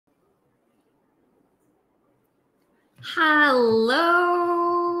Hello.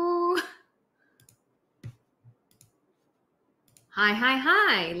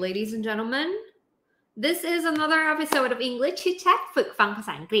 Hi, ladies and gentlemen. This is another episode of English Chitchat ฝึกฟังภาษ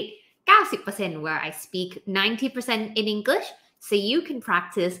าอังกฤษ 90% where I speak 90% in English so you can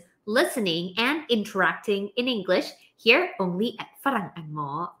practice listening and interacting in English here only at ฝรั่งอันหมอ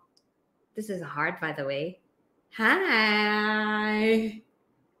This is hard by the way. Hi.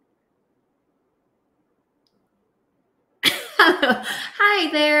 Hi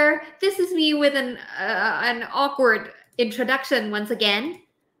there. This is me with an awkward introduction once again.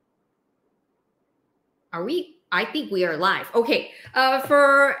 Are we? I think we are live. Okay.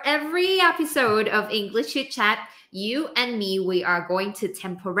 For every episode of English Chit Chat, you and me, we are going to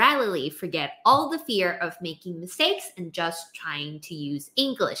temporarily forget all the fear of making mistakes and just trying to use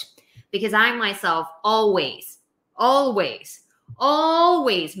English. Because I myself always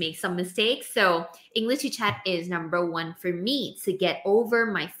make some mistakes. So English Chit Chat is number one for me to get over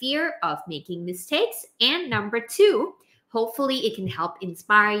my fear of making mistakes. And number two, hopefully it can help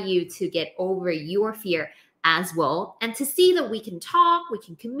inspire you to get over your fear as well. And to see that we can talk, we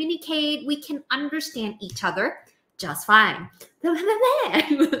can communicate, we can understand each other just fine.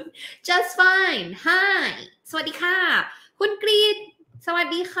 Just fine. Hi. สวัสดีค่ะ คุณกรีฑสวัส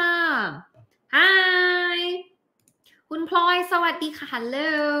ดีค่ะ Hi. คุณพลอยสวัสดีค่ะ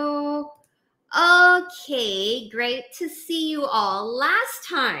Hello. Okay, great to see you all. Last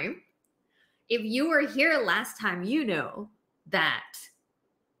time, if you were here last time, you know that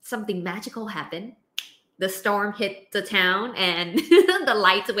something magical happened. The storm hit the town and the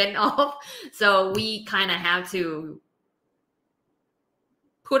lights went off. So we kind of have to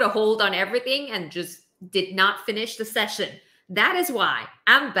put a hold on everything and just did not finish the session. That is why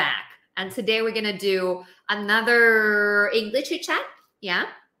I'm back. And today we're going to do another English chat. Yeah?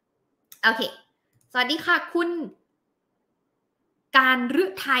 Okay. สวัสดีค่ะคุณการฤ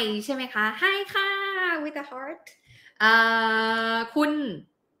ทัยใช่ไหมคะ Hi ค่ะ with a heart คุณ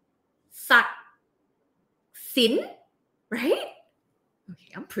ศักดิ์สิน right? Okay,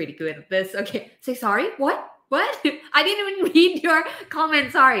 I'm pretty good at this. Okay, say sorry. What? I didn't even read your comment.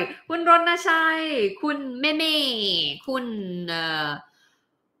 Sorry. คุณรณชัย คุณเมคุณ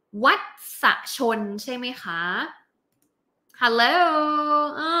วัชชนใช่ไหมคะ Hello.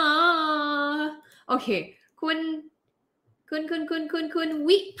 Okay. คุณ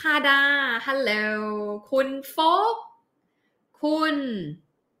วิภาดา Hello. คุณโฟกคุณ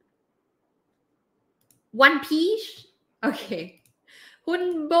One Piece. Okay. คุณ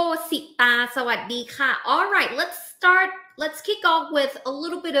โบสิตาสวัสดีค่ะ All right, let's kick off with a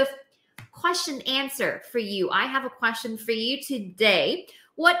little bit of question answer for you. I have a question for you today.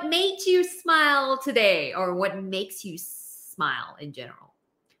 What made you smile today? Or what makes you smile in general?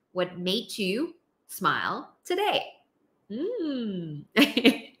 What made you smile today?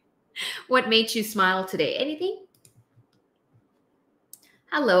 What made you smile today? Anything?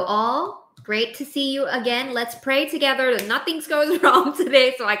 Hello all. Great to see you again. Let's pray together that nothing goes wrong today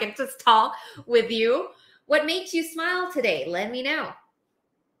so I can just talk with you. What makes you smile today? Let me know.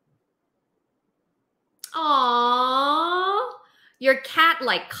 Aww. Your cat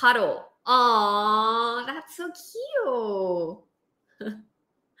like cuddle. Aww. That's so cute.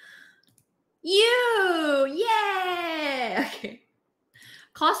 You. Yeah. Okay.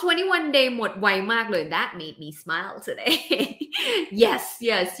 Cost 21 day หมดไวมากเลย That made me smile today. Yes.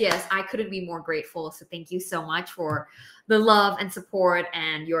 I couldn't be more grateful. So thank you so much for the love and support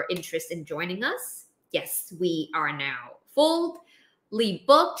and your interest in joining us. Yes, we are now fully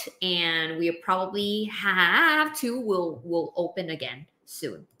booked and we probably have to will open again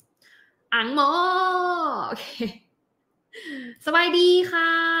soon. อังโม Okay. สวัสดีค่ะ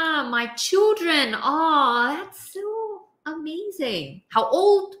My children. Oh, that's so amazing. How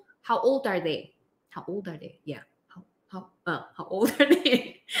old are they? Yeah. How old are they?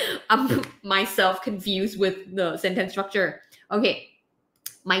 I'm myself confused with the sentence structure. Okay.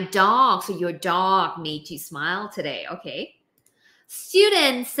 My dog. So your dog made you smile today. Okay.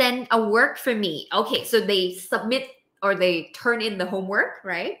 Students send a work for me. Okay. So they submit or they turn in the homework,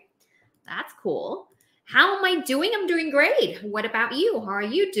 right? That's cool. How am I doing? I'm doing great. What about you? How are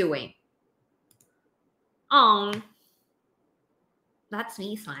you doing? That's me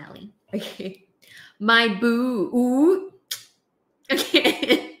smiling. Okay. My boo. Ooh.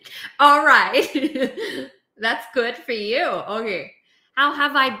 Okay. All right. That's good for you. Okay. How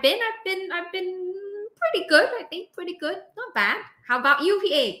have I been? I've been pretty good. I think pretty good. Not bad. How about you,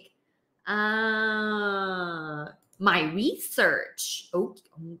 P.A.? My research. Oh,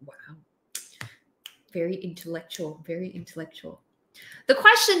 wow. Very intellectual. The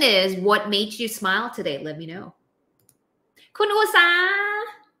question is, what made you smile today? Let me know. คุณอุษา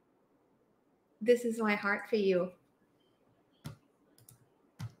This is my heart for you.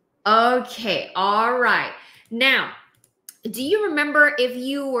 Okay, all right. Now, do you remember if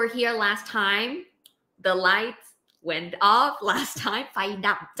you were here last time, the lights went off last time? ไฟ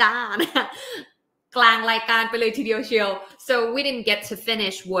ดับจ้านะกลางรายการไปเลยทีเดียวเชียว So we didn't get to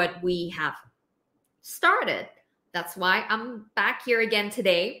finish what we have started. That's why I'm back here again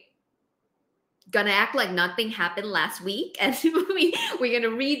today.Gonna act like nothing happened last week and we're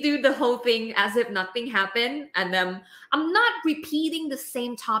gonna redo the whole thing as if nothing happened and I'm not repeating the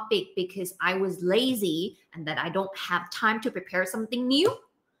same topic because I was lazy and that I don't have time to prepare something new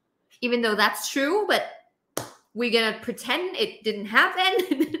even though that's true but we're gonna pretend it didn't happen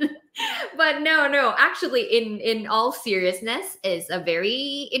but no actually in all seriousness is a very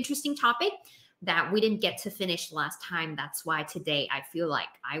interesting topic that we didn't get to finish last time. That's why today I feel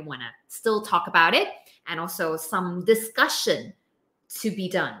like I want to still talk about it and also some discussion to be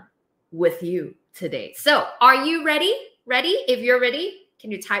done with you today. So are you ready? Ready? If you're ready, can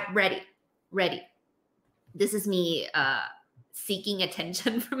you type ready? Ready. This is me seeking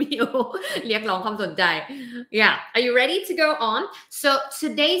attention from you. เรียกร้องความสนใจ Yeah. Are you ready to go on? So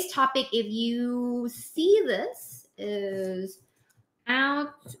today's topic, if you see this, is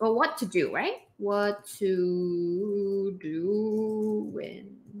out or what to do, right? What to do when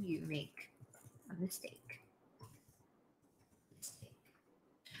you make a mistake.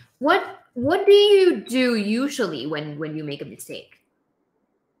 What do you do usually when you make a mistake?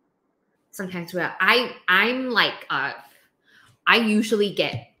 Sometimes I'm like I usually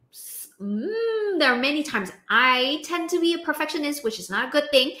get there are many times I tend to be a perfectionist, which is not a good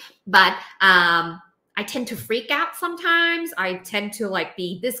thing, but I tend to freak out sometimes. I tend to like be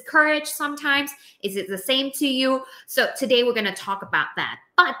discouraged sometimes. Is it the same to you? So today we're going to talk about that.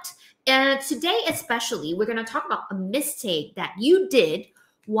 But today especially, we're going to talk about a mistake that you did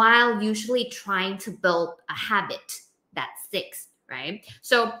while usually trying to build a habit that sticks, right?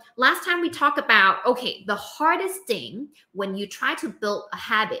 So last time we talked about, okay, the hardest thing when you try to build a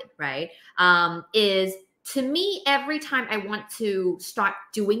habit, right, is to me, every time I want to start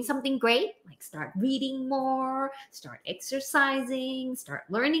doing something great, like start reading more, start exercising, start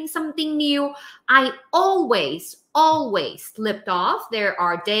learning something new, I always slipped off. There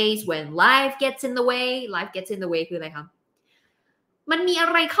are days when life gets in the way. Life gets in the way คืออะไรคะมันมีอะ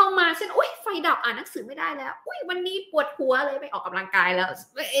ไรเข้ามาเช่นโอ๊ยไฟดับอ่านหนังสือไม่ได้แล้วอุ๊ยวันนี้ปวดหัวเลยไปออกกำลังกายแล้ว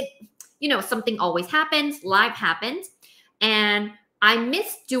something always happens. Life happens. And I miss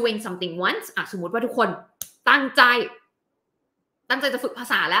doing something once สมมติว่าทุกคนตั้งใจจะฝึกภา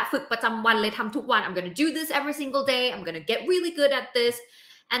ษาแล้วฝึกประจำวันเลยทำทุกวัน I'm gonna do this every single day. I'm gonna get really good at this.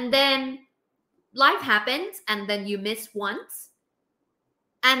 And then life happens and then you miss once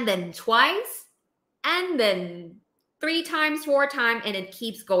and then twice and then 3 times, 4 times and it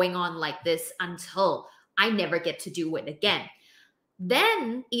keeps going on like this until I never get to do it again. Then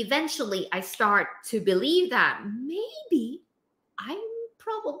eventually I start to believe that maybe I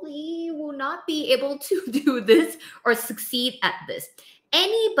probably will not be able to do this or succeed at this.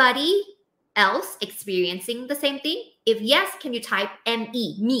 Anybody else experiencing the same thing? If yes, can you type me,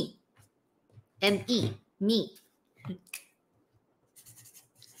 me, me,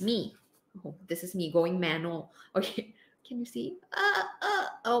 me. Oh, this is me going manual. Okay, can you see?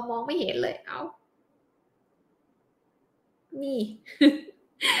 มองไม่เห็นเลยเอา me.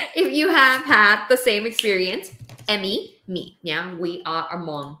 If you have had the same experience, Emmy, me, yeah, we are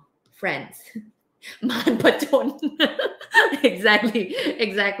among friends. มารผจญ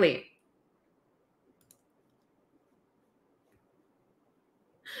exactly.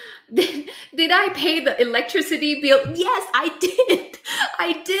 Did I pay the electricity bill? Yes, I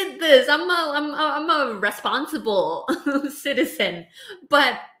did this. I'm a responsible citizen.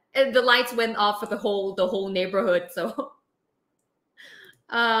 But the lights went off for the whole neighborhood, so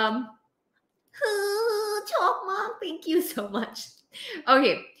ชอบมาก thank you so much.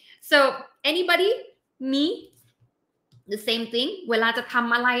 Okay, so anybody? Me? The same thing. เวลาจะท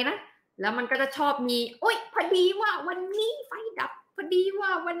ำอะไรนะแล้วมันก็จะชอบมีโอ๊ยพอดีว่าวันนี้ไฟดับพอดีว่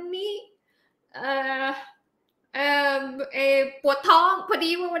าวันนี้ปวดท้องพอ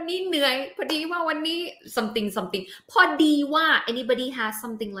ดีว่าวันนี้เหนื่อยพอดีว่าวันนี้ something พอดีว่า anybody has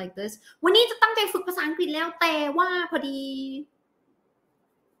something like this วันนี้จะตั้งใจฝึกภาษาอังกฤษแล้วแต่ว่าพอดี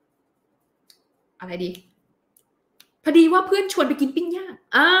อะไรดีพอดีว่าเพื่อนชวนไปกินปิ้งย่าง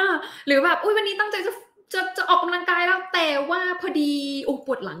หรือแบบอุ๊ยวันนี้ตั้งใจจะออกกำลังกายแล้วแต่ว่าพอดีโอ้ป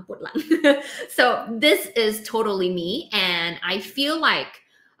วดหลัง so this is totally me and I feel like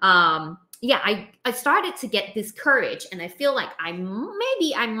yeah, I started to get discouraged and I feel like I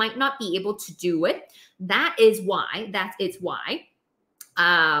might not be able to do it. That is why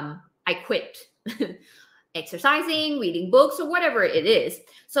I quit exercising, reading books, or whatever it is.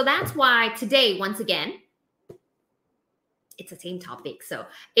 So that's why today, once again, it's the same topic. So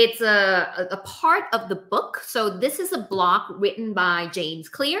it's a part of the book. So this is a blog written by James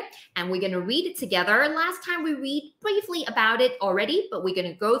Clear, and we're going to read it together. Last time we read briefly about it already, but we're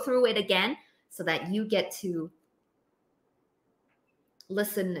going to go through it again so that you get to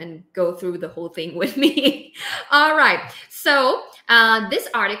listen and go through the whole thing with me. All right. So this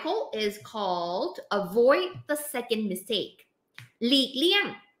article is called Avoid the Second Mistake. หลีกเลี่ยง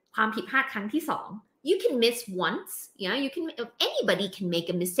ความผิดพลาดครั้งที่สอง You can miss once, anybody can make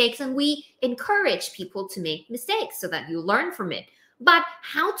a mistake, and we encourage people to make mistakes so that you learn from it. But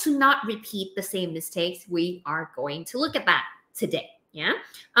how to not repeat the same mistakes, we are going to look at that today. Yeah.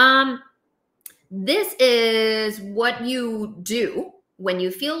 This is what you do when you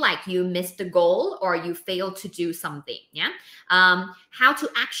feel like you missed the goal or you failed to do something. Yeah. How to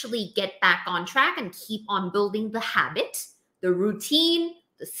actually get back on track and keep on building the habit, the routine,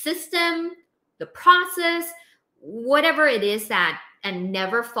 the system, the process, whatever it is that, and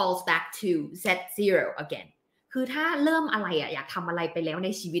never falls back to Z0 again. คือถ้าเริ่มอะไรอยากทำอะไรไปแล้วใน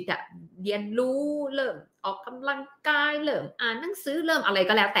ชีวิตเรียนรู้เริ่มออกกำลังกายเริ่มอ่านหนังสือเริ่มอะไร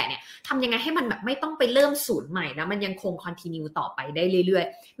ก็แล้วแต่เนี่ยทำยังไงให้มันแบบไม่ต้องไปเริ่มศูนย์ใหม่นะมันยังคง continue ต่อไปได้เรื่อย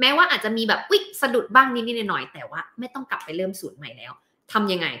ๆแม้ว่าอาจจะมีแบบสะดุดบ้างนิดๆหน่อยๆแต่ว่าไม่ต้องกลับไปเริ่มศูนย์ใหม่แล้วท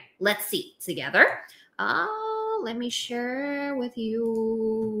ำยังไง Let's see together. Let me share with you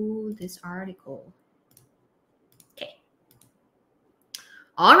this article. Okay.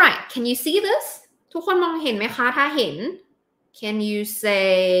 All right. Can you see this? ทุกคนมองเห็นไหมคะถ้าเห็น Can you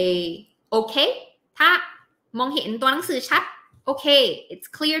say okay? ถ้ามองเห็นตัวหนังสือชัด Okay, it's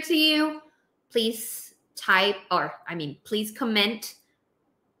clear to you. Please type please comment.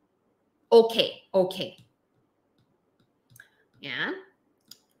 Okay. Yeah.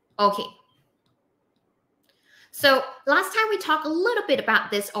 Okay.So last time we talked a little bit about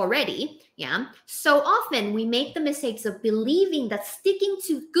this already. Yeah. So often we make the mistakes of believing that sticking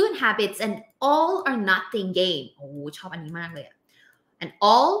to good habits and all or nothing game. โอ้ชอบอันนี้มากเลย An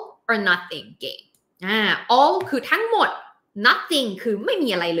all or nothing game. All คือทั้งหมด nothing คือไม่มี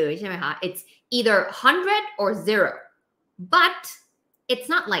อะไรเลยใช่ไหมคะ It's either 100 or 0. But it's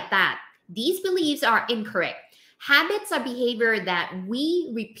not like that. These beliefs are incorrect. Habits are behavior that we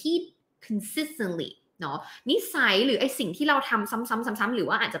repeat consistently.เนาะนิสัยหรือไอสิ่งที่เราทำซ้ำๆหรือ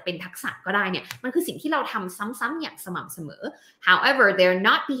ว่าอาจจะเป็นทักษะก็ได้เนี่ยมันคือสิ่งที่เราทำซ้ำๆอย่างสม่ำเสมอ However, they're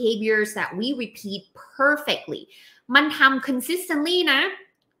not behaviors that we repeat perfectly. มันทำ consistently นะ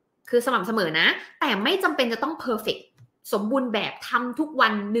คือสม่ำเสมอนะแต่ไม่จำเป็นจะต้อง perfect สมบูรณ์แบบทำทุกวั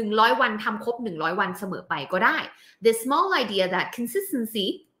น100วันทำครบ100วันเสมอไปก็ได้ The small idea that consistency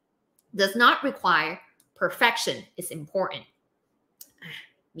does not require perfection is important.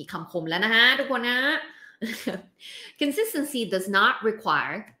มีคำคมแล้วนะฮะทุกคนนะ Consistency does not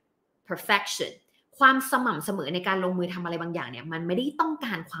require perfection ความสม่ำเสมอในการลงมือทำอะไรบางอย่างเนี่ยมันไม่ได้ต้องก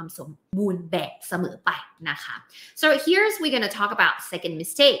ารความสมบูรณ์แบบเสมอไปนะคะ So here's we're going to talk about second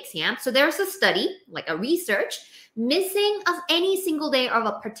mistakes. Yeah. So there's a study, like a research, missing of any single day of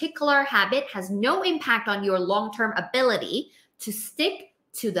a particular habit has no impact on your long-term ability to stick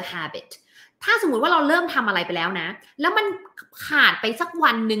to the habit.ถ้าสมมุติว่าเราเริ่มทำอะไรไปแล้วนะแล้วมันขาดไปสัก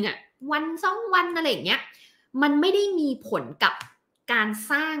วันหนึ่งวัน2วันอะไรอย่างเงี้ยมันไม่ได้มีผลกับการ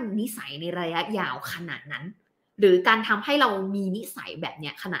สร้างนิสัยในระยะยาวขนาดนั้นหรือการทำให้เรามีนิสัยแบบเนี้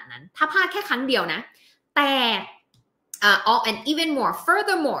ยขนาดนั้นถ้าพลาดแค่ครั้งเดียวนะแต่and even more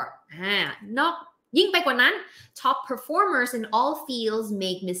furthermore นอกยิ่งไปกว่านั้น top performers in all fields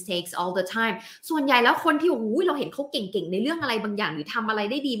make mistakes all the time ส่วนใหญ่แล้วคนที่เราเห็นเขาเก่งๆในเรื่องอะไรบางอย่างหรือทำอะไร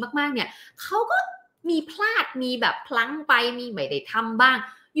ได้ดีมากๆเนี่ยเขาก็มีพลาดมีแบบพลั้งไปมีไม่ได้ทำบ้าง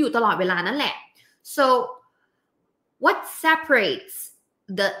อยู่ตลอดเวลานั่นแหละ so what separates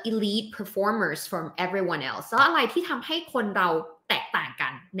the elite performers from everyone else แล้วอะไรที่ทำให้คนเราแตกต่างกั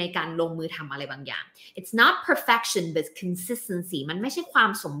นในการลงมือทำอะไรบางอย่าง it's not perfection but consistency มันไม่ใช่ความ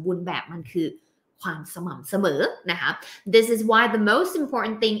สมบูรณ์แบบมันคือความสม่ำเสมอนะคะ This is why the most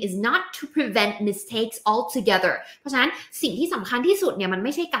important thing is not to prevent mistakes altogether เพราะฉะนั้นสิ่งที่สำคัญที่สุดเนี่ยมันไ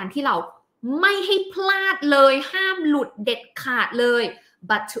ม่ใช่การที่เราไม่ให้พลาดเลยห้ามหลุดเด็ดขาดเลย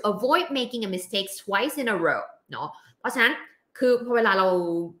but to avoid making a mistake twice in a row เนาะเพราะฉะนั้นคือพอเวลาเรา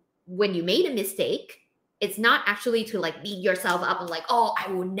when you made a mistake it's not actually to like beat yourself up and like oh I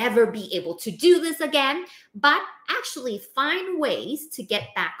will never be able to do this again but actually find ways to get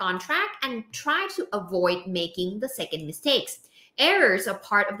back on track and try to avoid making the second mistakes errors are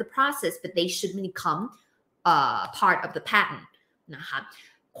part of the process but they shouldn't become part of the pattern นะคะ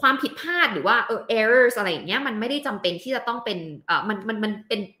ความผิดพลาดหรือว่าerrors อะไรอย่างเงี้ยมันไม่ได้จำเป็นที่จะต้องเป็นมัน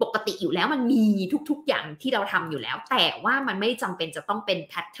เป็นปกติอยู่แล้วมันมีทุกๆอย่างที่เราทำอยู่แล้วแต่ว่ามันไม่จำเป็นจะต้องเป็น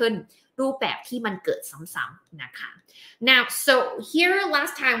pattern รูปแบบที่มันเกิดซ้ำๆนะคะ Now so here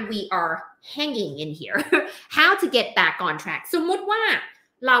last time we are hanging in here how to get back on track สมมุติว่า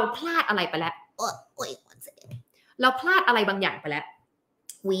เราพลาดอะไรไปแล้วเราพลาดอะไรบางอย่างไปแล้ว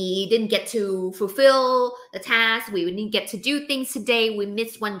we didn't get to fulfill the task we didn't get to do things today we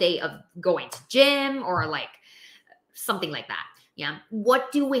missed one day of going to gym or like something like that yeah what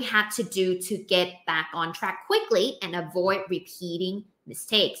do we have to do to get back on track quickly and avoid repeating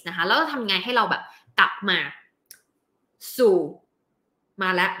mistakes นะคะแล้วทำไงให้เราแบบกลับมาสู่มา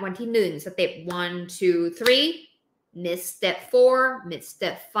แล้ววันที่1 step 1 2 3 miss step 4 miss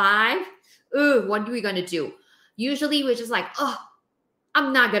step 5 what are we gonna do usually we're just like I'm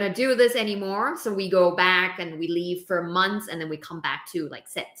not gonna do this anymore so we go back and we leave for months and then we come back to like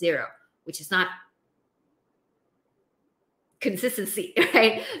set 0 which is not consistency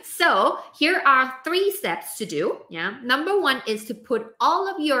right so here are 3 steps to do yeah number 1 is to put all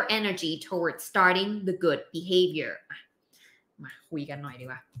of your energy towards starting the good behavior มาคุยกันหน่อยดี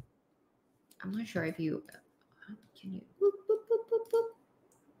กว่า I'm not sure if you can you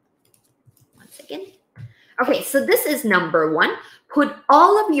one second okay so this is number 1 put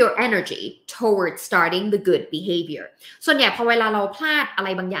all of your energy towards starting the good behavior ส่วนใหญ่พอเวลาเราพลาดอะไร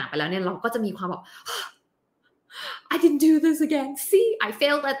บางอย่างไปแล้วเนี่ยเราก็จะมีความแบบ I didn't do this again see I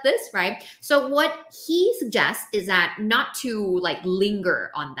failed at this right so what he suggests is that not to like linger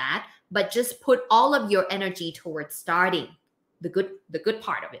on that but just put all of your energy towards starting the good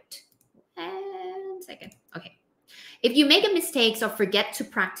part of it and second okay if you make a mistake or forget to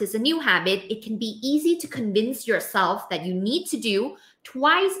practice a new habit it can be easy to convince yourself that you need to do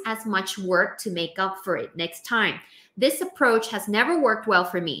twice as much work to make up for it next time this approach has never worked well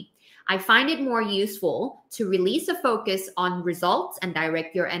for me I find it more useful to release the focus on results and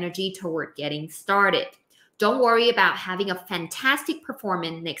direct your energy toward getting started. Don't worry about having a fantastic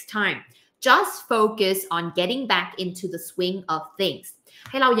performance next time. Just focus on getting back into the swing of things.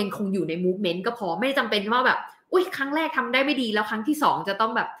 ให้เรายังคงอยู่ใน movement ก็พอไม่จำเป็นว่าแบบอุ๊ยครั้งแรกทำได้ไม่ดีแล้วครั้งที่2จะต้อ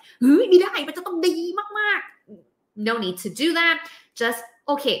งแบบไม่ได้มันจะต้องดีมากๆ No need to do that. Just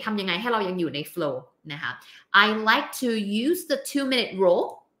okay ทำยังไงให้เรายังอยู่ใน flow นะคะ I like to use the 2-minute rule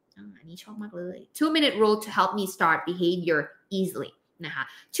อันนี้ชอบมากเลย 2-minute rule to help me start behavior easily นะคะ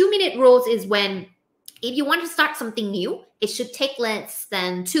 2-minute rules is when if you want to start something new it should take less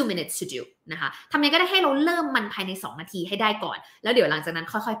than 2 minutes to do นะคะทำยังไงก็ได้ให้เราเริ่มมันภายใน2นาทีให้ได้ก่อนแล้วเดี๋ยวหลังจากนั้น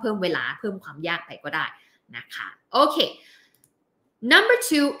ค่อยๆเพิ่มเวลาเพิ่มความยากไปก็ได้นะคะโอเค number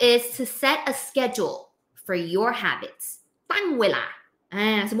 2 is to set a schedule for your habits ตั้งเวลา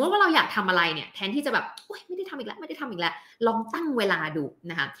สมมติว่าเราอยากทำอะไรเนี่ยแทนที่จะแบบโอ๊ยไม่ได้ทำอีกแล้วลองตั้งเวลาดู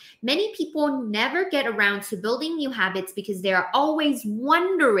นะคะ Many people never get around to building new habits because they are always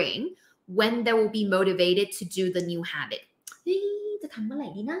wondering when they will be motivated to do the new habit จะทำเมื่อไหร่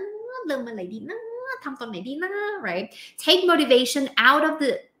ดีนะเริ่มเมื่อไหร่ดีนะทำตอนไหนดีนะ right take motivation out of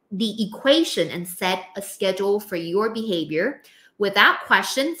the equation and set a schedule for your behavior without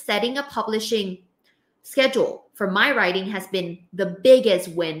question setting a publishing schedule for my writing has been the biggest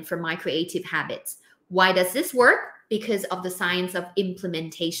win for my creative habits. Why does this work? Because of the science of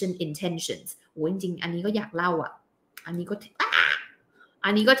implementation intentions. โอ้จริงๆอันนี้ก็อยากเล่าอ่ะอันนี้ก็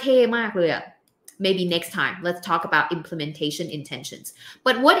เท่มากเลยอ่ะ Maybe next time let's talk about implementation intentions.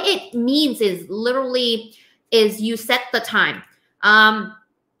 But what it means is literally is you set the time.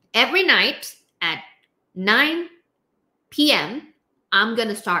 Every night at 9 p.m. I'm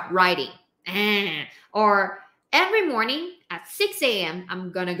gonna start writing. Or every morning at 6 a.m. I'm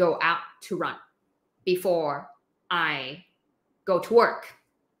gonna go out to run before I go to work.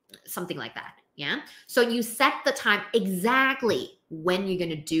 Something like that. Yeah. So you set the time exactly when you're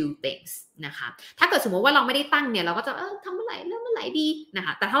gonna do things นะคะถ้าเกิดสมมติว่าเราไม่ได้ตั้งเนี่ยเราก็จะทำเมื่อไหร่เริ่มเมื่อไหร่ดีนะค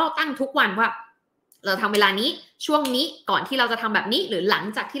ะแต่ถ้าเราตั้งทุกวันว่าเราทำเวลานี้ช่วงนี้ก่อนที่เราจะทำแบบนี้หรือหลัง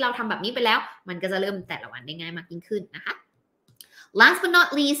จากที่เราทำแบบนี้ไปแล้วมันก็จะเริ่มแต่ละวันได้ง่ายมากยิ่งขึ้นนะคะ Last but not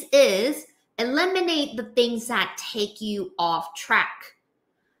least is eliminate the things that take you off track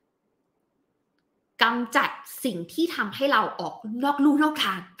กำจัดสิ่งที่ทำให้เราออกนอกลู่นอกท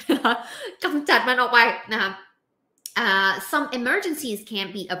าง กำจัดมันออกไปนะคะ some emergencies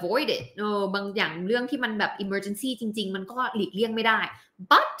can't be avoided บางอย่างเรื่องที่มันแบบ emergency จริงๆมันก็หลีกเลี่ยงไม่ได้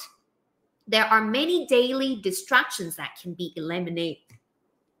but there are many daily distractions that can be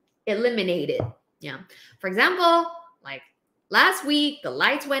eliminated yeah for example like last week the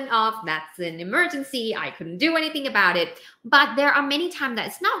lights went off. That's an emergency. I couldn't do anything about it. But there are many times that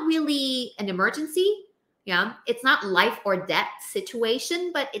it's not really an emergency. Yeah, it's not life or death situation,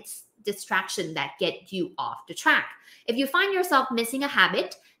 but it's distraction that get you off the track. If you find yourself missing a habit,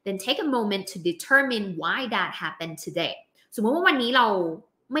 then take a moment to determine why that happened today. สมมติว่าวันนี้เรา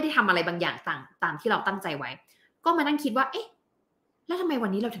ไม่ได้ทำอะไรบางอย่างตามที่เราตั้งใจไว้ก็มานั่งคิดว่าเอ๊ะแล้วทำไมวัน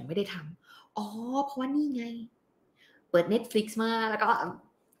นี้เราถึงไม่ได้ทำอ๋อเพราะว่านี่ไงเปิด Netflix มาแล้วก็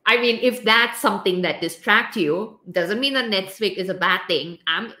I mean if that's something that distracts you doesn't mean that Netflix is a bad thing.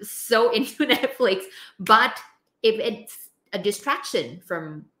 I'm so into Netflix, but if it's a distraction from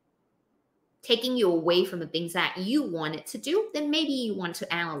taking you away from the things that you wanted to do, then maybe you want to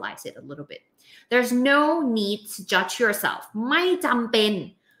analyze it a little bit. There's no need to judge yourself. ไม่จำเป็น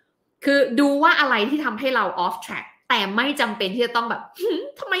คือดูว่าอะไรที่ทำให้เรา off track แต่ไม่จำเป็นที่จะต้องแบบ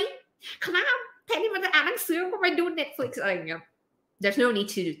ทำไมคณะแทนที่มันจะอ่านหนังสือก็ไปดู Netflix อะไรอย่างเงี้ย There's no need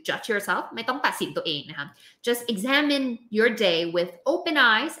to judge yourself ไม่ต้องตัดสินตัวเองนะคะ Just examine your day with open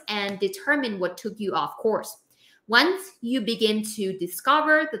eyes and determine what took you off course. Once you begin to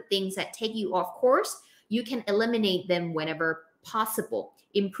discover the things that take you off course, you can eliminate them whenever possible.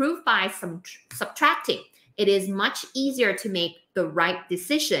 Improve by subtracting. It is much easier to make the right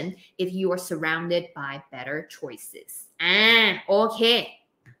decision if you are surrounded by better choices. Okay.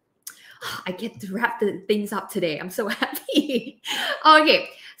 I get to wrap the things up today. I'm so happy. Okay,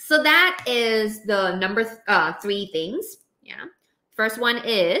 so that is the number 3 things. Yeah. First one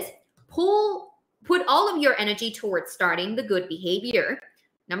is put all of your energy towards starting the good behavior.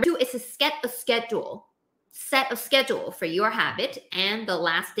 Number 2 is to set a schedule for your habit. And the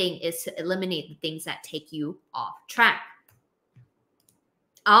last thing is to eliminate the things that take you off track.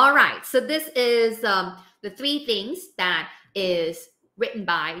 All right, so this is the 3 things that is written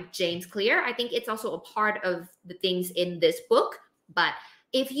by James Clear. I think it's also a part of the things in this book. But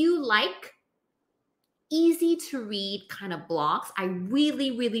if you like easy to read kind of blogs, I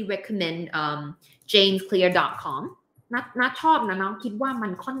really recommend jamesclear.com น่าชอบนะน้องคิดว่ามั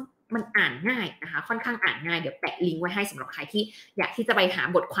นอ่านง่ายนะคะค่อนข้างอ่านง่ายเดี๋ยวแปะลิงก์ไว้ให้สำหรับใครที่อยากที่จะไปหา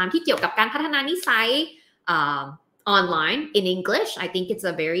บทความที่เกี่ยวกับการพัฒนานิสัยonline in English. I think it's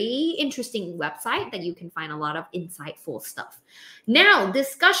a very interesting website that you can find a lot of insightful stuff. Now,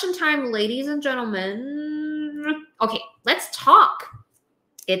 discussion time, ladies and gentlemen. Okay, let's talk.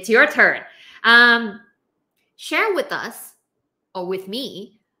 It's your turn. Share with us or with me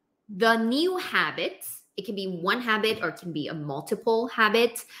the new habits. It can be one habit or it can be a multiple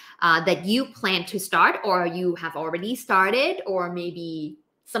habit that you plan to start or you have already started or maybe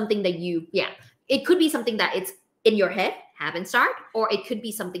something that it could be something that it's in your head, haven't started, or it could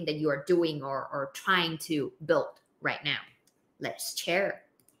be something that you are doing or trying to build right now. Let's share.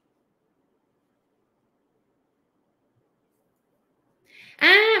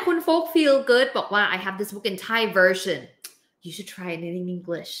 Kun Folk Feel Good บอกว่า I have this book in Thai version. You should try it in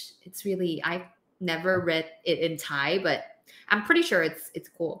English. It's really, I've never read it in Thai, but I'm pretty sure it's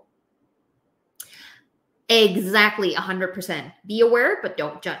cool. Exactly, 100%. Be aware, but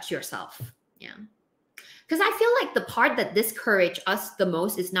don't judge yourself. Yeah. Because I feel like the part that discourage us the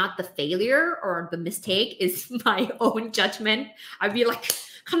most is not the failure or the mistake, is my own judgment. I'd be like,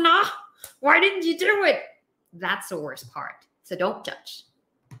 Kana, why didn't you do it? That's the worst part. So don't judge.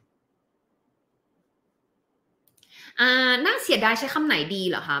 น่าเสียดายใช้คำไหนดี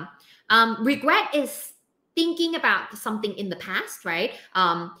เหรอคะ regret is thinking about something in the past, right?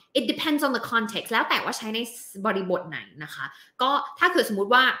 It depends on the context แล้วแต่ว่าใช้ในบริบทไหนนะคะก็ถ้าเกิดสมมุ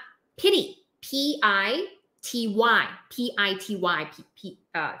ติว่า pity T-I-T-Y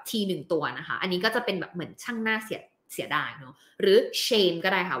T 1ตัวนะคะอันนี้ก็จะเป็นแบบเหมือนช่างน่าเสียดายเนาะหรือ shame ก็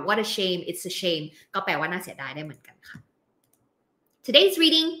ได้ค่ะ what a shame it's a shame ก็แปลว่าน่าเสียดายได้เหมือนกันค่ะ Today's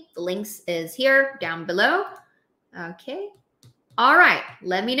reading the links is here down below okay all right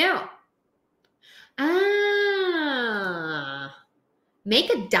let me know make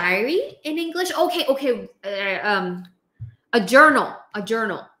a diary in English okay a journal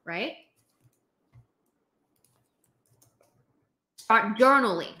right start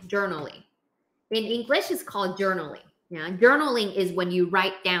journaling in English it's called journaling yeah journaling is when you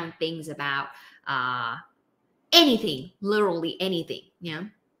write down things about anything literally anything yeah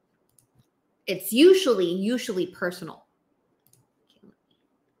it's usually personal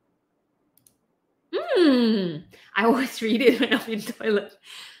I always read it when I'm in the toilet.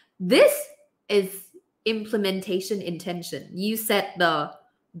 This is implementation intention. You set the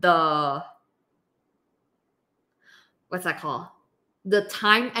what's that called? The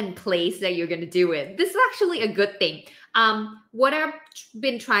time and place that you're going to do it. This is actually a good thing. What I've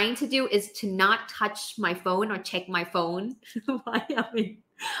been trying to do is to not touch my phone or check my phone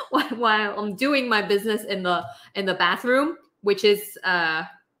while I'm doing my business in the bathroom, which is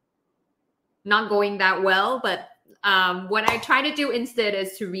not going that well. But what I try to do instead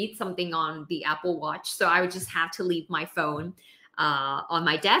is to read something on the Apple Watch. So I would just have to leave my phone on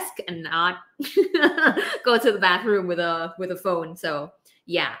my desk and not go to the bathroom with a phone. So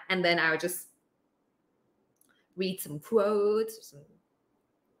yeah, and then I would just read some quotes or some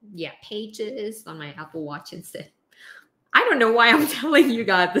pages on my Apple Watch instead. I don't know why I'm telling you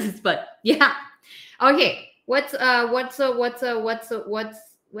guys this, but yeah. Okay, what's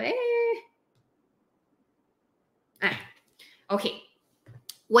okay,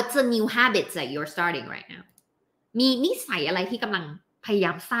 what's the new habits that you're starting right now? มีนิสัยอะไรที่กำลังพยาย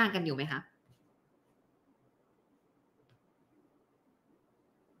ามสร้างกันอยู่ไหมคะ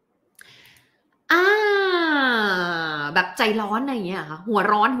แบบใจร้อนอะไรอย่างเงี้ยค่ะหัว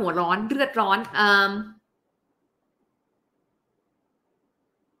ร้อนเลือดร้อน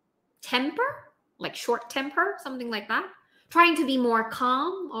temper, like short temper, something like that. Trying to be more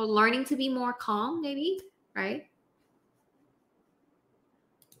calm or learning to be more calm, maybe, right?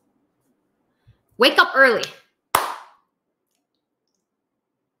 Wake up early.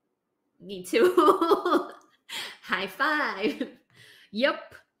 Me too. High five.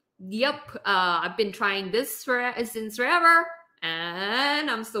 Yep. I've been trying this since forever, and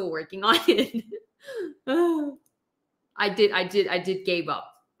I'm still working on it. I did give up.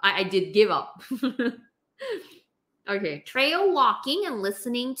 I did give up. Okay, trail walking and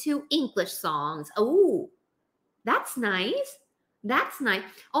listening to English songs. Oh, that's nice.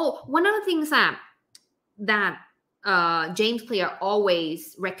 Oh, one of the things that James Clear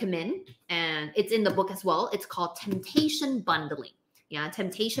always recommend, and it's in the book as well. It's called temptation bundling. Yeah,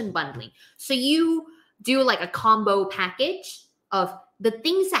 temptation bundling. So you do like a combo package of the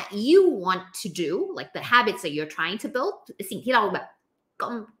things that you want to do, like the habits that you're trying to build. สิ่งที่เราแบบ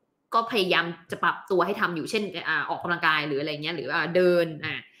ก็พยายามจะปรับตัวให้ทำอยู่เช่นออกกำลังกายหรืออะไรเงี้ยหรือเดิน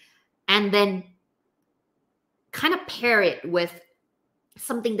and then kind of pair it with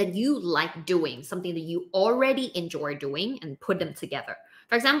something that you like doing, something that you already enjoy doing, and put them together.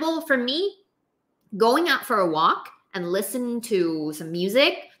 For example, for me, going out for a walk and listen to some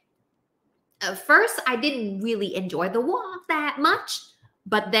music. At first, I didn't really enjoy the walk that much,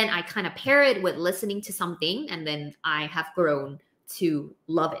 but then I kind of pair it with listening to something, and then I have grown to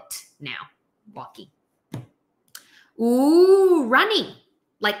love it now. Walking. Ooh, running.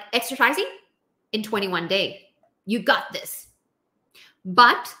 Like exercising in 21 days. You got this.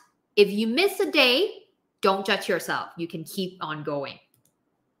 But if you miss a day, don't judge yourself. You can keep on going.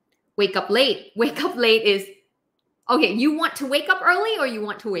 Wake up late. Wake up late is, okay, you want to wake up early or you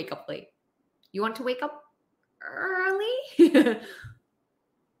want to wake up late? You want to wake up early?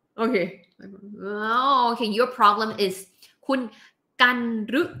 Okay. Oh, okay. Your problem is คุณกัน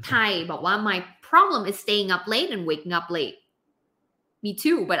ฤทัยบอกว่า my problem is staying up late and waking up late. Me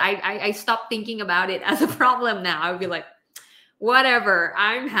too, but I stopped thinking about it as a problem now. I would be like, whatever,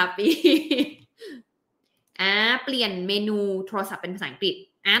 I'm happy. เปลี่ยนเมนูโทรศัพท์เป็นภาษาอังกฤษ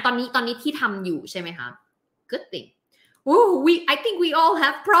ตอนนี้ที่ทำอยู่ใช่ไหมคะ Good thing. Oh, I think we all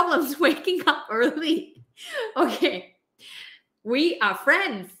have problems waking up early. Okay. We are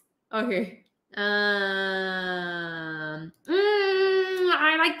friends. Okay. I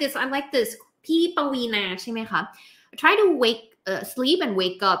like this. พี่ปวีนาใช่ไหมคะ Try to sleep and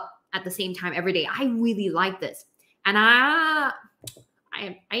wake up at the same time every day. I really like this. And I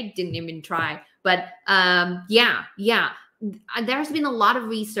didn't even try. But yeah. There's been a lot of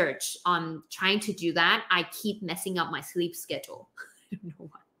research on trying to do that. I keep messing up my sleep schedule. I don't know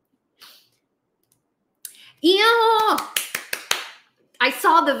why. Ew! I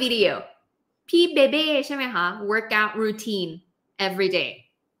saw the video. P Bebe ใช่ไหมคะ Workout routine every day.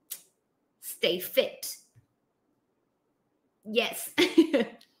 Stay fit. Yes.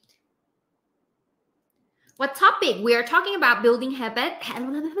 What topic? We are talking about building habits and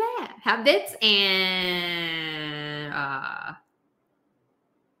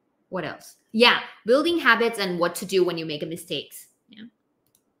what else? Yeah, building habits and what to do when you make mistakes. Yeah.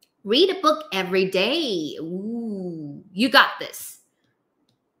 Read a book every day. Ooh, you got this.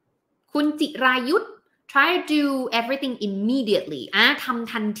 คุณจิรายุทธ try to do everything immediately. ท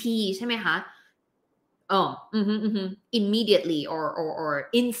ำทันทีใช่ไหมคะ immediately or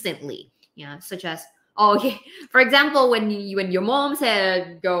instantly. Yeah, such as okay. For example, when your mom said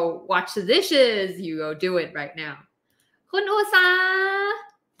go wash the dishes, you go do it right now. คุณอุษา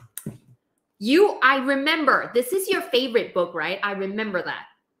I remember. This is your favorite book, right? I remember that.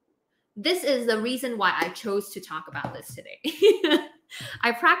 this is the reason why I chose to talk about this today.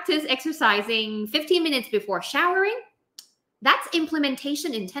 I practice exercising 15 minutes before showering. That's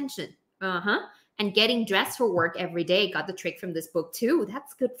implementation intention. And getting dressed for work every day. Got the trick from this book too.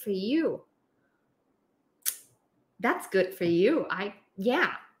 That's good for you. That's good for you.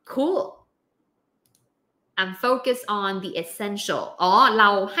 Yeah, cool. I'm focused on the essential. เรา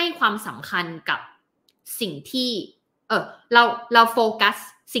ให้ความสำคัญกับสิ่งที่เราโฟกัส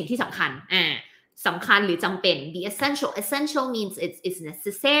สิ่งที่สำคัญสำคัญหรือจำเป็น the essential means it's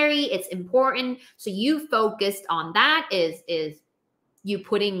necessary, it's important, so you focused on that is you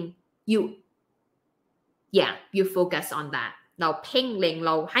focus on that เราเพ่งเล็งเ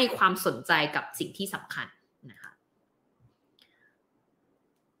ราให้ความสนใจกับสิ่งที่สำคัญนะคะ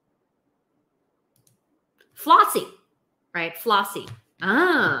flossing right flossing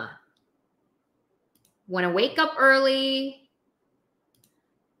want to wake up early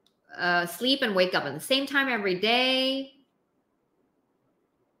sleep and wake up at the same time every day.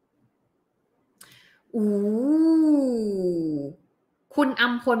 Ooh. คุณอั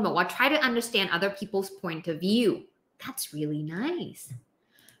มพลบอกว่า try to understand other people's point of view. That's really nice.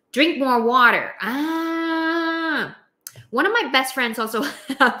 Drink more water. One of my best friends also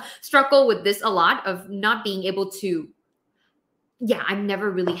struggle with this a lot of not being able to I've never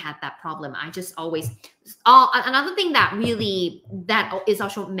really had that problem. I just always another thing that is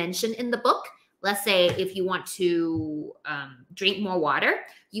also mentioned in the book, let's say if you want to drink more water,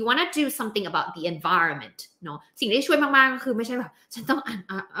 you want to do something about the environment เนาะสิ่งที่ช่วยมากๆก็คือไม่ใช่แบบฉันต้อง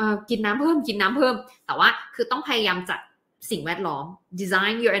กินน้ำเพิ่มแต่ว่าคือต้องพยายามจัดสิ่งแวดล้อม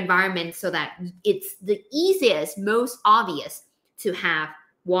design your environment so that it's the easiest, most obvious to have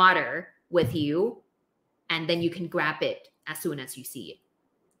water with you and then you can grab it as soon as you see it.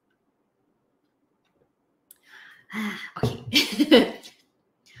 Okay.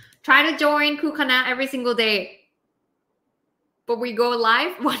 Try to join Kukana every single day. But we go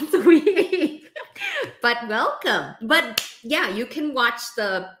live once a week. But welcome. But yeah, you can watch the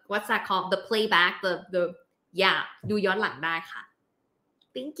what's that called? The playback, theดูย้อนหลังได้ค่ะ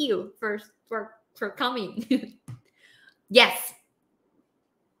Thank you for coming. Yes.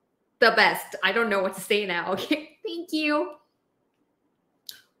 The best. I don't know what to say now. Okay. Thank you.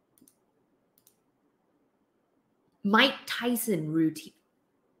 Mike Tyson routine.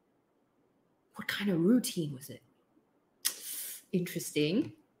 What kind of routine was it?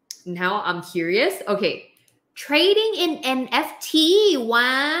 Interesting. Now I'm curious. Okay. Trading in NFT.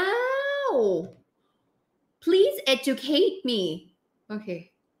 Wow. Please educate me.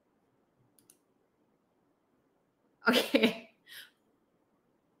 Okay.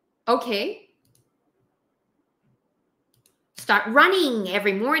 Start running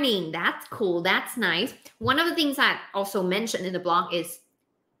every morning. That's cool. That's nice. One of the things that also mentioned in the blog is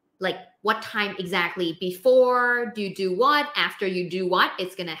like what time exactly before do you do what, after you do what.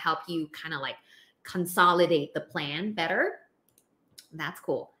 It's going to help you kind of like consolidate the plan better. That's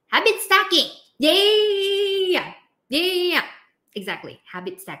cool. Habit stacking. Yeah. Exactly.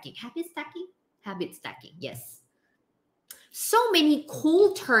 Habit stacking. Yes. So many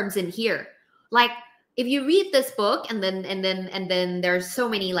cool terms in here. Like if you read this book and then there's so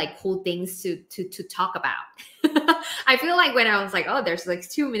many like cool things to talk about. I feel like when I was like, oh, there's like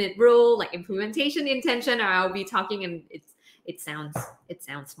 2-minute rule, like implementation intention, or I'll be talking and it sounds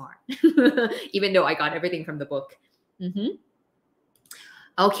smart. Even though I got everything from the book.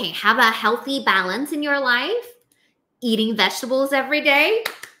 Okay, have a healthy balance in your life. Eating vegetables every day.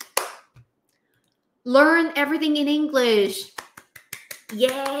 Learn everything in English.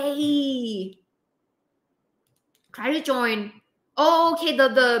 Yay! Try to join. Oh, okay.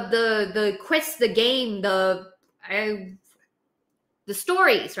 The quiz, the game, the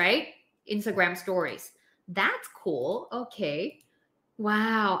stories, right? Instagram stories. That's cool. Okay.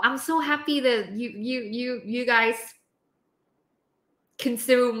 Wow. I'm so happy that you guys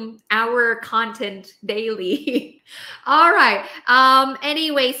consume our content daily. All right.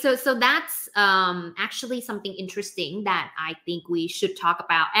 Anyway, so that's actually something interesting that I think we should talk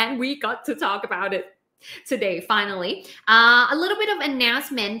about, and we got to talk about it today finally. A little bit of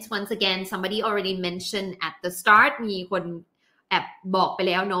announcements. Once again, somebody already mentioned at the start. มีคนแอบบอกไป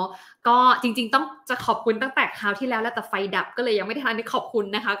แล้วเนาะก็จริงๆต้องจะขอบคุณตั้งแต่คราวที่แล้วแต่ไฟดับก็เลยยังไม่ได้ทันได้ขอบคุณ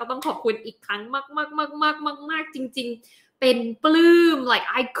นะคะก็ต้องขอบคุณอีกครั้งมากๆจริงๆเป็นปลื้ม like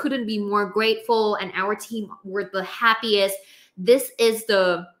I couldn't be more grateful and our team were the happiest. This is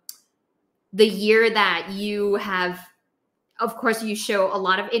the year that you have, of course, you show a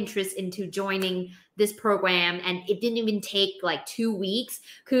lot of interest into joining this program, and it didn't even take like 2 weeks.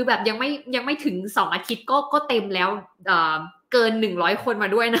 คือแบบยังไม่ถึง2 อาทิตย์ก็เต็มแล้ว เกิน100คนมา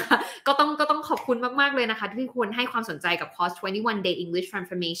ด้วยนะคะก็ต้องขอบคุณมากๆเลยนะคะที่ทุกคนให้ความสนใจกับคอร์ส21 day English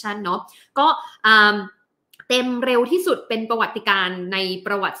transformation เนาะก็เต็มเร็วที่สุดเป็นประวัติการณ์ในป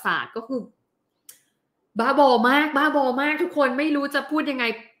ระวัติศาสตร์ก็คือบ้าบอมากทุกคนไม่รู้จะพูดยังไง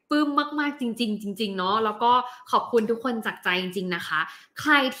ปลื้มมากๆจริงๆจริงๆเนาะแล้วก็ขอบคุณทุกคนจากใจจริงๆนะคะใค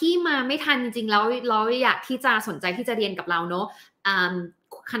รที่มาไม่ทันจริงๆแล้วเราอยากที่จะสนใจที่จะเรียนกับเราเนาะ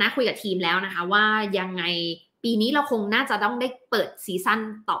คณะคุยกับทีมแล้วนะคะว่ายังไงปีนี้เราคงน่าจะต้องได้เปิดซีซั่น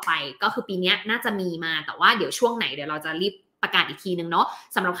ต่อไปก็คือปีนี้น่าจะมีมาแต่ว่าเดี๋ยวช่วงไหนเดี๋ยวเราจะรีบประกาศอีกทีนึงเนาะ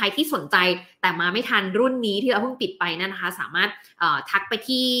สำหรับใครที่สนใจแต่มาไม่ทันรุ่นนี้ที่เราเพิ่งปิดไปนะคะสามารถทักไป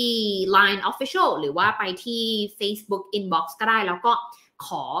ที่ Line Official หรือว่าไปที่ Facebook Inbox ก็ได้แล้วก็ข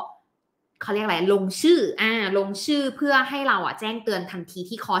อเขาเรียกอะไรลงชื่อเพื่อให้เราแจ้งเตือนทันที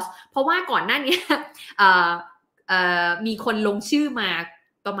ที่คอร์สเพราะว่าก่อนหน้านี้มีคนลงชื่อมา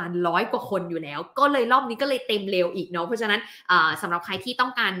ประมาณ100 กว่าคนอยู่แล้วก็เลยรอบนี้ก็เลยเต็มเร็วอีกเนาะเพราะฉะนั้นสำหรับใครที่ต้อ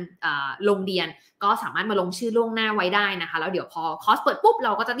งการลงเรียนก็สามารถมาลงชื่อล่วงหน้าไว้ได้นะคะแล้วเดี๋ยวพอคอร์สเปิดปุ๊บเร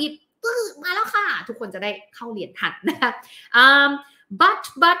าก็จะรีบมาแล้วค่ะทุกคนจะได้เข้าเรียนทันนะคะbut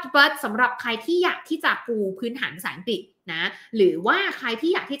สำหรับใครที่อยากที่จะปูพื้นฐานภาษาอังกฤษนะหรือว่าใคร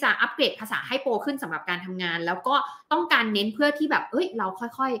ที่อยากที่จะอัปเกรดภาษาให้โปรขึ้นสำหรับการทำงานแล้วก็ต้องการเน้นเพื่อที่แบบเราค่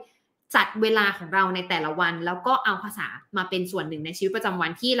อยๆจัดเวลาของเราในแต่ละวันแล้วก็เอาภาษามาเป็นส่วนหนึ่งในชีวิตประจำวั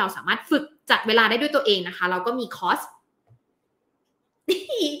นที่เราสามารถฝึกจัดเวลาได้ด้วยตัวเองนะคะเราก็มีคอร์ส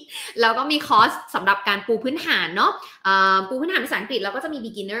แล้วก็มีคอร์สสำหรับการปูพื้นฐานเนาะปูพื้นฐานภาษาอังกฤษแล้วก็จะมี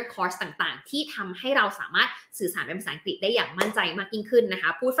beginner course ต่างๆที่ทำให้เราสามารถสื่อสารเป็นภาษาอังกฤษได้อย่างมั่นใจมากยิ่งขึ้นนะคะ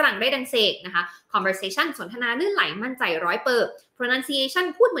พูดฝรั่งได้ดังเสกนะคะ conversation สนทนาลื่นไหลมั่นใจ100% pronunciation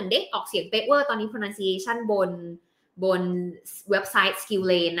พูดเหมือนเด็กออกเสียงเป๊ะเวอร์ตอนนี้ pronunciation บนเว็บไซต์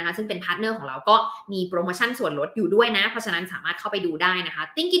Skillane นะคะซึ่งเป็นพาร์ทเนอร์ของเราก็มีโปรโมชั่นส่วนลดอยู่ด้วยนะเพราะฉะนั้นสามารถเข้าไปดูได้นะคะ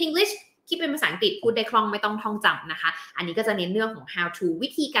Think in Englishที่เป็นภาษาอังกฤษพูดได้คล่องไม่ต้องท่องจำนะคะอันนี้ก็จะเน้นเรื่องของ how to วิ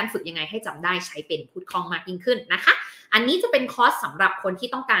ธีการฝึกยังไงให้จำได้ใช้เป็นพูดคล่องมากยิ่งขึ้นนะคะอันนี้จะเป็นคอร์สสำหรับคนที่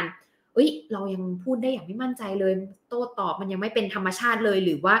ต้องการเรายังพูดได้อย่างไม่มั่นใจเลยโต้ตอบมันยังไม่เป็นธรรมชาติเลยห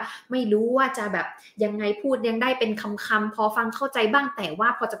รือว่าไม่รู้ว่าจะแบบยังไงพูดยังได้เป็นคำๆพอฟังเข้าใจบ้างแต่ว่า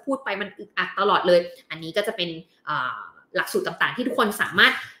พอจะพูดไปมันอึกอักตลอดเลยอันนี้ก็จะเป็นหลักสูตรต่างๆที่ทุกคนสามาร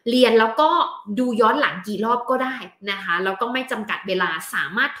ถเรียนแล้วก็ดูย้อนหลังกี่รอบก็ได้นะคะแล้วก็ไม่จำกัดเวลาสา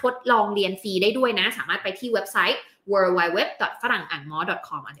มารถทดลองเรียนฟรีได้ด้วยนะสามารถไปที่เว็บไซต์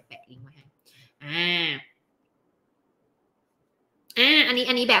www.farangangmo.com อันเดี๋ยวแปะลิงก์ไว้ให้อัน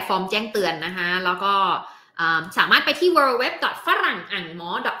นี้แบบฟอร์มแจ้งเตือนนะคะแล้วก็สามารถไปที่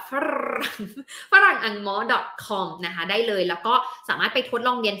www.farangangmo.com นะคะได้เลยแล้วก็สามารถไปทดล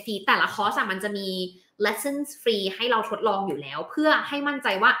องเรียนฟรีแต่ละคอร์สมันจะมี lessons ฟรีให้เราทดลองอยู่แล้วเพื่อให้มั่นใจ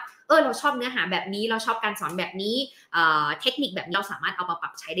ว่าเราชอบเนื้อหาแบบนี้เราชอบการสอนแบบนี้เทคนิคแบบนี้เราสามารถเอามาปรั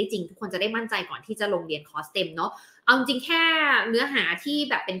บใช้ได้จริงทุกคนจะได้มั่นใจก่อนที่จะลงเรียนคอร์สเต็มเนาะเอาจริงแค่เนื้อหาที่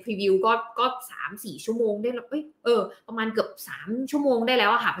แบบเป็นพรีวิวก็ 3-4 ชั่วโมงได้แล้วประมาณเกือบ3 ชั่วโมงได้แล้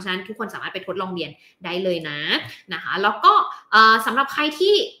วค่ะเพราะฉะนั้นทุกคนสามารถไปทดลองเรียนได้เลยนะคะแล้วก็สำหรับใคร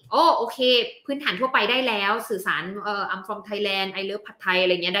ที่โอเคพื้นฐานทั่วไปได้แล้วสื่อสารI'm from Thailand I love ผัดไทยอะไ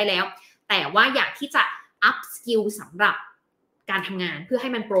รเงี้ยได้แล้วแต่ว่าอยากที่จะ up skill สำหรับการทำงานเพื่อให้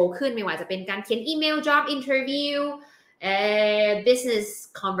มันโปรขึ้นไม่ว่าจะเป็นการเขียนอีเมล job interview business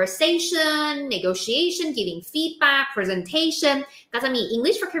conversation negotiation giving feedback presentation ก็จะมี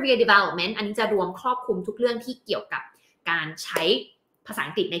English for career development อันนี้จะรวมครอบคลุมทุกเรื่องที่เกี่ยวกับการใช้ภาษา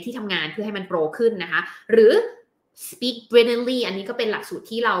อังกฤษในที่ทำงานเพื่อให้มันโปรขึ้นนะคะหรือ speak brilliantly อันนี้ก็เป็นหลักสูตร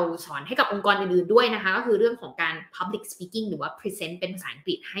ที่เราสอนให้กับองค์กรอื่นๆด้วยนะคะก็คือเรื่องของการ public speaking หรือว่า present เป็นภาษาอังก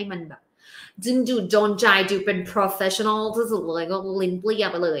ฤษให้มันแบบจึงดูโดนใจดูเป็น professional ที่สุดเลยก็ลิ้นเปรี้ย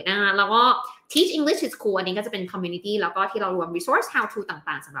ไปเลยนะคะแล้วก็ teach English is cool อันนี้ก็จะเป็น community แล้วก็ที่เรารวม resource how to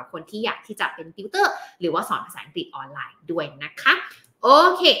ต่างๆสำหรับคนที่อยากที่จะเป็น tutor หรือว่าสอนภาษาอังกฤษออนไลน์ด้วยนะคะโอ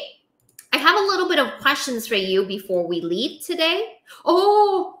เค I have a little bit of questions for you before we leave today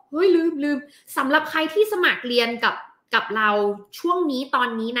ลืมสำหรับใครที่สมัครเรียนกับเราช่วงนี้ตอน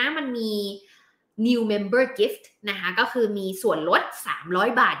นี้นะมันมี new member gift นะคะก็คือมีส่วนลด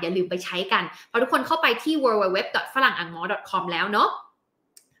300 บาทอย่าลืมไปใช้กันพอทุกคนเข้าไปที่ www.farangangmo.com แล้วเนาะ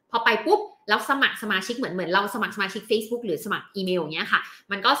พอไปปุ๊บแล้วสมัครสมาชิกเหมือนเราสมัครสมาชิก Facebook หรือสมัครอีเมลอย่างเงี้ยค่ะ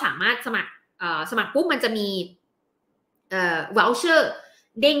มันก็สามารถสมัครปุ๊บมันจะมีvoucher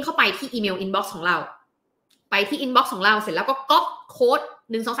เด้งเข้าไปที่อีเมล inbox ของเราไปที่ inbox ของเราเสร็จแล้วก็ก๊อปโค้ด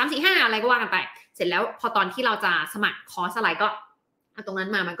1 2 3 4 5อะไรก็ว่ากันไปเสร็จแล้วพอตอนที่เราจะสมัครคอร์สอะไรก็เอาตรงนั้น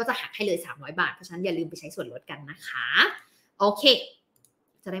มามันก็จะหักให้เลย300 บาทเพราะฉะนั้นอย่าลืมไปใช้ส่วนลดกันนะคะโอเค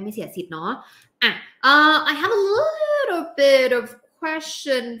จะได้ไม่เสียสิทธิ์เนาะI have a little bit of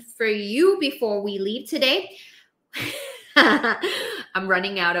question for you before we leave today I'm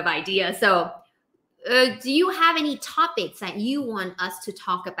running out of ideas so do you have any topics that you want us to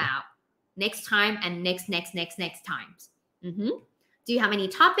talk about next time and next times? Do you have any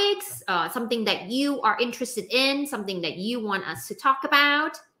topics, something that you are interested in, something that you want us to talk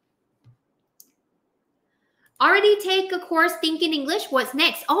about? Already take a course thinking English. What's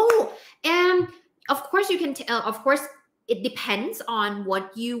next? Oh, of course you can. Of course, it depends on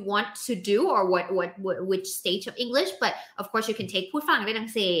what you want to do or which stage of English. But of course, you can take พูดฝรั่งได้ทั้ง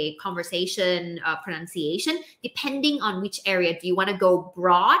say conversation, pronunciation, depending on which area. Do you want to go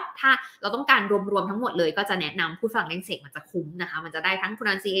broad? ถ้าเราต้องการรวมทั้งหมดเลยก็จะแนะนำพูดฝรั่งเล่นเสกมันจะคุ้มนะคะมันจะได้ทั้ง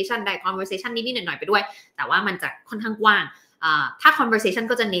pronunciation ได้ conversation นิดๆหน่อยๆไปด้วยแต่ว่ามันจะค่อนข้างกว้างถ้า conversation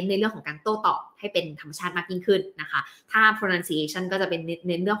ก็จะเน้นในเรื่องของการโต้ตอบให้เป็นธรรมชาติมากยิ่งขึ้นนะคะถ้า pronunciation ก็จะเป็น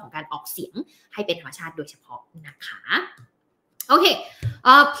เน้นเรื่องของการออกเสียงให้เป็นธรรมชาติโดยเฉพาะนะคะ Okay,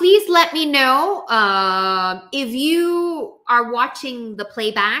 please let me know if you are watching the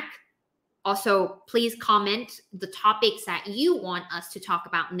playback. Also, please comment the topics that you want us to talk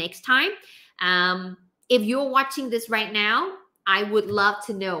about next time. If you're watching this right now, I would love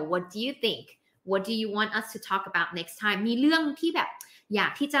to know, what do you think?What do you want us to talk about next time? มีเรื่องที่แบบอยา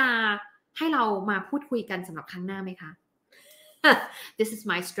กที่จะให้เรามาพูดคุยกันสำหรับครั้งหน้าไหมคะ This is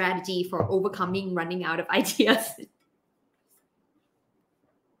my strategy for overcoming running out of ideas.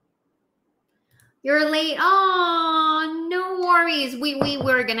 You're late. Oh, no worries.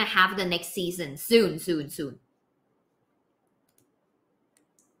 We're gonna have the next season soon.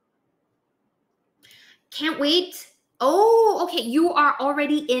 Can't wait.Oh, okay. You are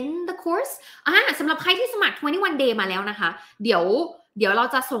already in the course. สำหรับใครที่สมัคร21 day มาแล้วนะคะเดี๋ยวเรา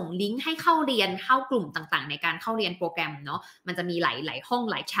จะส่งลิงก์ให้เข้ากลุ่มต่างๆในการเข้าเรียนโปรแกรมเนาะมันจะมีหลายห้อง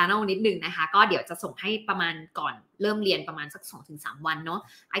หลาย channel นิดนึงนะคะก็เดี๋ยวจะส่งให้ประมาณก่อนเริ่มเรียนประมาณสัก 2-3 วันเนาะ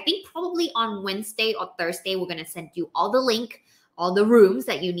I think probably on Wednesday or Thursday we're gonna send you all the link, all the rooms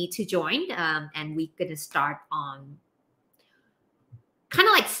that you need to join, and we're gonna start on kind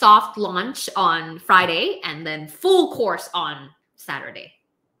of like soft launch on Friday and then full course on Saturday.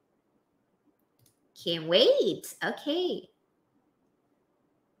 Can't wait. Okay.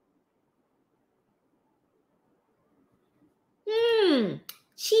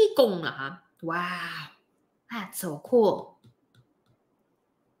 Qigong เหรอคะ Wow. That's so cool.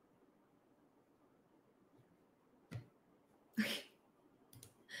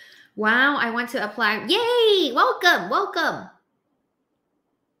 Wow, I want to apply. Yay! Welcome.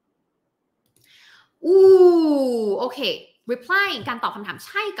 Okay. Replying การตอบคำถามใ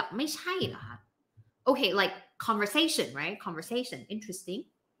ช่กับไม่ใช่เหรอคะ Okay, like conversation, right? Conversation. Interesting.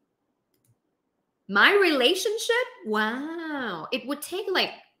 My relationship? Wow. It would take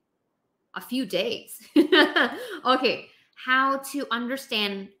like a few days. Okay. How to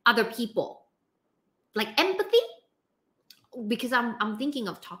understand other people. Like empathy? Because I'm thinking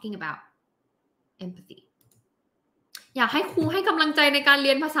of talking about empathy. อยากให้ครูให้กำลังใจในการเ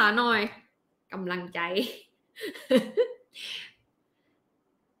รียนภาษาหน่อยกำลังใจ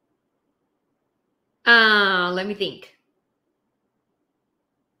let me think.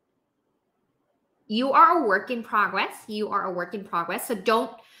 You are a work in progress. So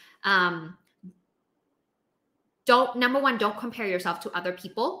number one, don't compare yourself to other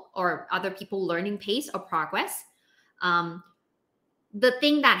people or other people's learning pace or progress. The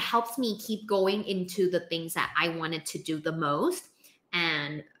thing that helps me keep going into the things that I wanted to do the most,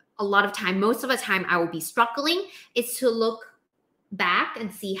 and most of the time I will be struggling, is to look back and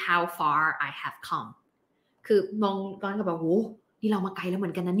see how far I have come. คือมองย้อนกลับไปโอ้นี่เรามาไกลแล้วเหมื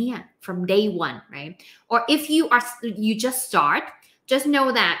อนกันนะเนี่ย from day one, right? Or if you just start, just know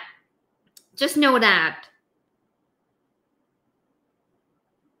that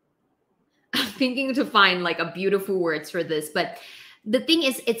I'm thinking to find like a beautiful words for this, but the thing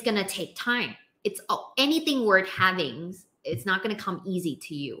is it's gonna take time. It's anything worth having, it's not gonna come easy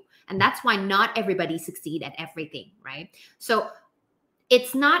to you. And that's why not everybody succeed at everything, right? So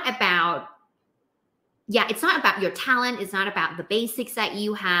it's not about your talent. It's not about the basics that you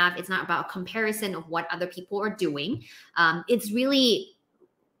have. It's not about a comparison of what other people are doing. It's really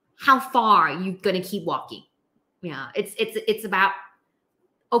how far you're gonna keep walking. Yeah, it's about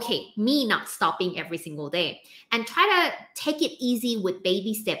me not stopping every single day, and try to take it easy with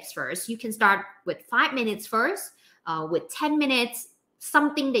baby steps first. You can start with 5 minutes first, with 10 minutes,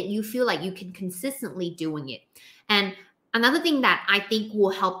 something that you feel like you can consistently doing it. And another thing that I think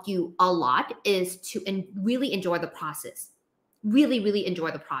will help you a lot is to really enjoy the process. Really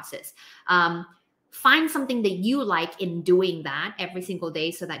enjoy the process. Find something that you like in doing that every single day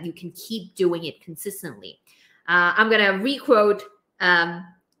so that you can keep doing it consistently. I'm gonna re-quote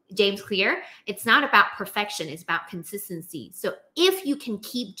James Clear. It's not about perfection, it's about consistency. So if you can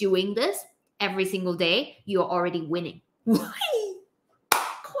keep doing this every single day you're already winning ว้าย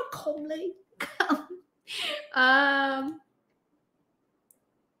โคตรคมเลย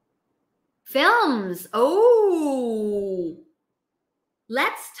films oh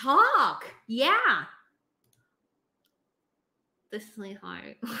let's talk yeah this is really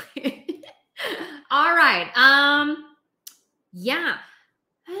hard all right yeah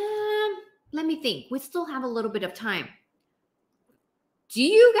let me think we still have a little bit of time do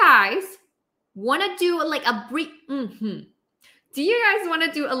you guys want to do like a brief do you guys want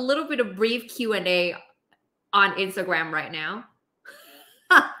to do a little bit of brief Q&A on Instagram right now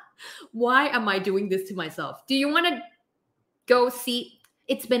why am I doing this to myself do you want to go see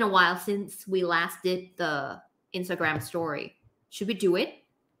it's been a while since we last did the Instagram story should we do it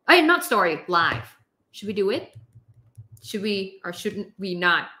not story live should we do it should we or shouldn't we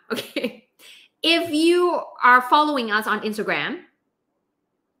not okay if you are following us on Instagram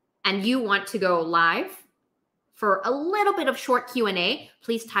and you want to go live for a little bit of short Q&A,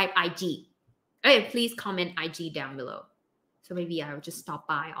 please type IG. Please comment IG down below. So maybe I'll just stop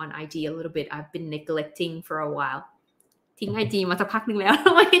by on IG a little bit. I've been neglecting for a while. ทิ้ง IG มาสักพักหนึ่งแล้ว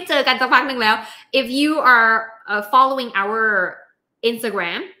ไม่ได้เจอกันสักพักหนึ่งแล้ว If you are following our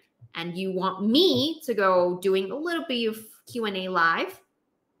Instagram and you want me to go doing a little bit of Q&A live,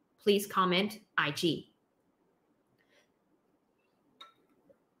 please comment IG.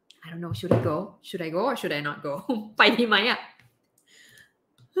 I don't know, should I go or should I not go ไปดีไหมอ่ะ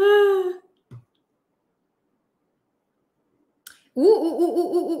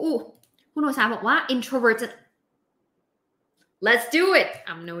คุณโอชาบอกว่า introverted let's do it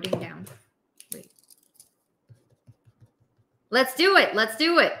I'm noting down wait let's do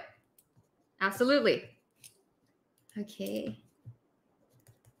it absolutely okay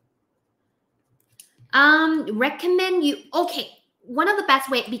recommend you okay one of the best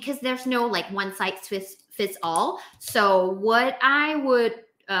way because there's no like one size fits all so what I would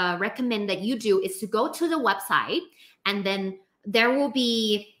recommend that you do is to go to the website and then there will be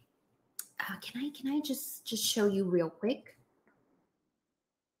can I just show you real quick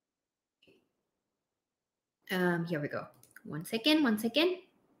here we go one second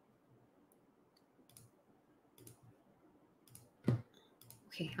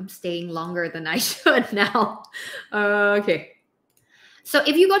okay I'm staying longer than I should now okay so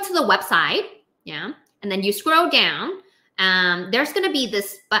if you go to the website, yeah, and then you scroll down, there's going to be this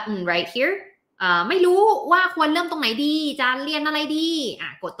button right here. ไม่รู้ว่าควรเริ่มตรงไหนดีจะเรียนอะไรดี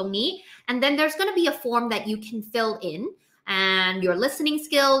กดตรงนี้ and then there's going to be a form that you can fill in and your listening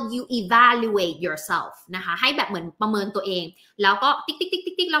skill you evaluate yourself นะคะให้แบบเหมือนประเมินตัวเองแล้วก็ติ๊กติ๊กติ๊ก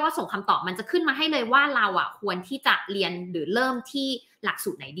ติ๊กติ๊กแล้วก็ส่งคำตอบมันจะขึ้นมาให้เลยว่าเราควรที่จะเรียนหรือเริ่มที่หลัก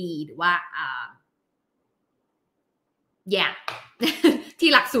สูตรไหนดีหรือว่าyeah ที่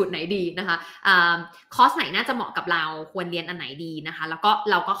หลักสูตรไหนดีนะคะคอร์สไหนน่าจะเหมาะกับเราควรเรียนอันไหนดีนะคะแล้วก็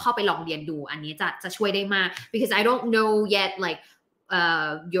เราก็เข้าไปลองเรียนดูอันนี้จะช่วยได้มาก because I don't know yet like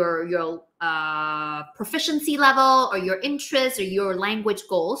your proficiency level or your interest or your language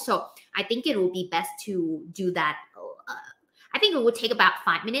goals so I think it will be best to do that I think it would take about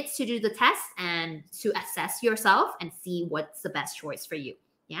 5 minutes to do the test and to assess yourself and see what's the best choice for you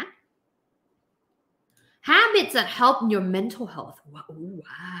yeah habits that help your mental health wow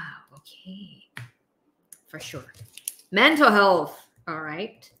okay for sure mental health all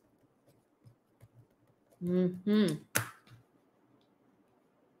right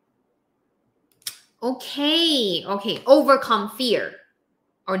okay overcome fear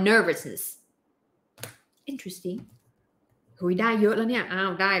or nervousness interesting คุยได้เยอะแล้วเนี่ย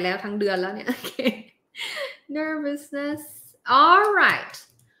ได้แล้วทั้งเดือนแล้วเนี่ย okay nervousness all right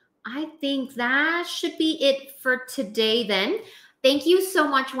I think that should be it for today then. Thank you so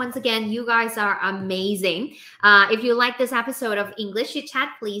much once again. You guys are amazing. If you like this episode of English Chitchat,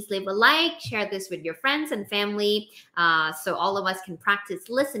 please leave a like, share this with your friends and family so all of us can practice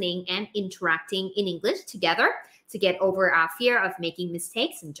listening and interacting in English together to get over our fear of making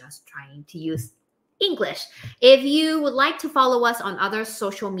mistakes and just trying to use English. If you would like to follow us on other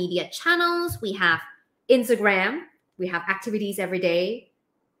social media channels, we have Instagram. We have activities every day.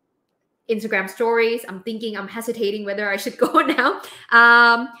 Instagram stories. I'm hesitating whether I should go now.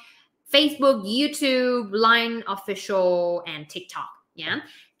 Facebook, YouTube, Line official, and TikTok. Yeah.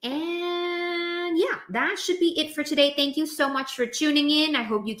 And yeah, that should be it for today. Thank you so much for tuning in. I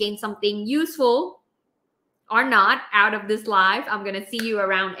hope you gained something useful or not out of this live. I'm going to see you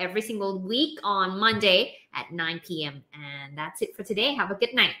around every single week on Monday at 9 p.m. And that's it for today. Have a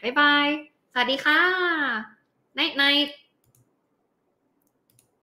good night. Bye-bye. สวัสดีค่ะ Night night.